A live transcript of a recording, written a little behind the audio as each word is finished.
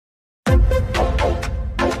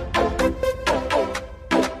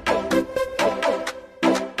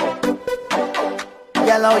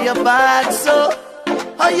Girl, how you bad so?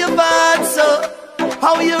 How you bad so?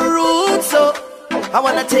 How you rude so? I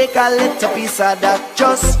wanna take a little piece of that.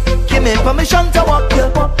 Just give me permission to walk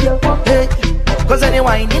you. Hey, cause any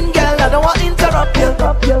whining girl, I don't want to interrupt you.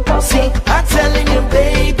 See, I'm telling you,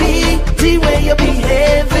 baby, the way you're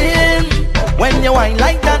behaving. When you whine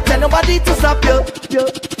like that, tell nobody to stop you.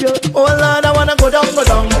 Oh Lord, I wanna go down.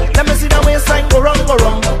 Let me see the waistline go wrong.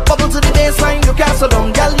 Bubble to the baseline, you can't sit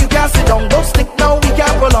down. Girl, you can't sit down. Don't stick now, we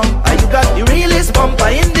can't prolong. And you got the realest bumper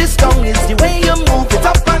in this tongue. It's the way you move it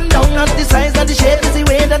up and down. Not the size, not the shape, it's the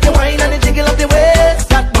way that you whine and you jiggle up the waist.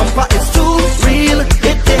 That bumper is too real,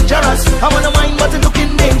 it's dangerous. I wanna whine, but it's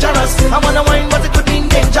looking dangerous. I wanna whine, but it could be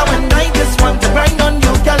danger. When I just want to grind on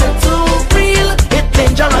you, girl, it's too real, it's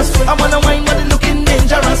dangerous. I wanna whine, but it's looking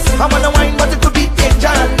dangerous. I wanna whine, but it could be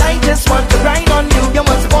danger. And I just want to grind on you. You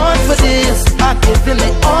was born for this. I'm giving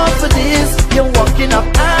it all for this. You're walking up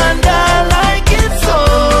and I like it so.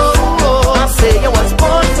 I say you was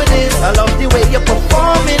born for this. I love the way you're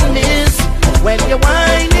performing this. When you're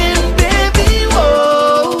whining, baby,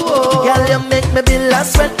 whoa. Girl, you make me be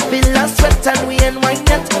last sweat, and we ain't wine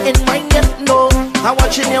yet, no. I'm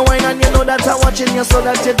watching you whine and you know that I'm watching you, so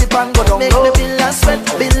that you dip and go down. Make me be last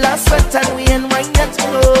sweat, and we ain't wine yet,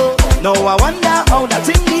 no. Now I wonder how that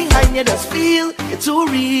thing behind you just feel. It's too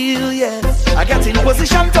real, yeah. I get in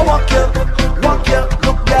position to walk you. Look, girl,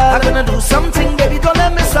 I'm gonna do something, baby, don't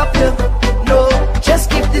let me stop you. No, just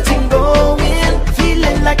keep the thing going,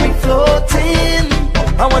 feeling like we floating.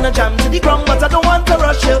 I wanna jam to the ground, but I don't want to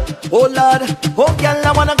rush you. Oh Lord, oh girl,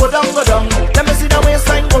 I wanna go down. Let me see the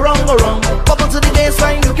waistline go wrong. Bubble to the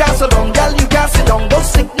baseline, you can't sit down. Girl, you can't sit down. Don't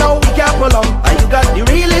stick now, we can't prolong. And you got the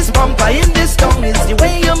realest bumper in this tongue. It's the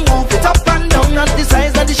way you move it up and down. Not the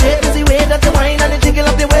size, not the shape, it's the way that you whine and you jiggle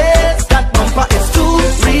up the waist. That bumper is too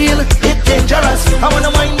real, it's dangerous. I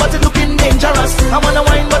wanna whine, but it's looking dangerous. I wanna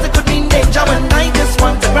whine, but it could mean danger. When I just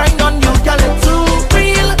want to grind on you, girl, it's too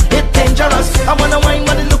real, it's dangerous. I wanna whine,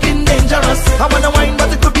 but it's looking dangerous. I wanna whine,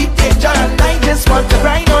 but it could be danger. And I just want to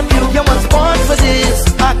grind on you. You was born for this.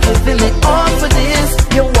 I'm giving it all for this.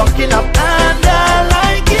 You're walking up and I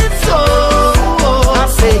like it so. I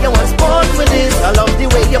say you was born for this. I love the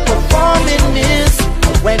way you're performing this.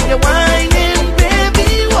 When you're whining,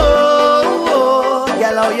 baby, whoa.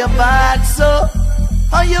 Girl, how you bad so?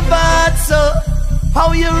 How you bad so?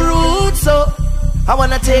 How you rude so? I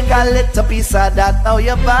wanna take a little piece of that. How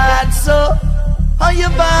you bad so? How you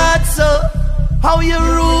bad so? How you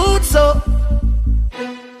rude so?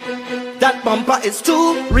 That bumper is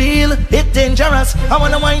too real, it's dangerous. I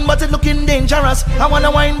wanna whine, but it's looking dangerous. I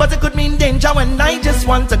wanna whine, but it could mean danger. When I just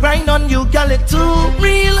want to grind on you, girl, it's too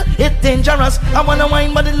real, it's dangerous. I wanna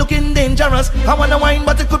whine, but it's looking dangerous. I wanna whine,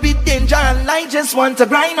 but it could be danger. And I just want to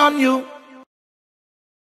grind on you.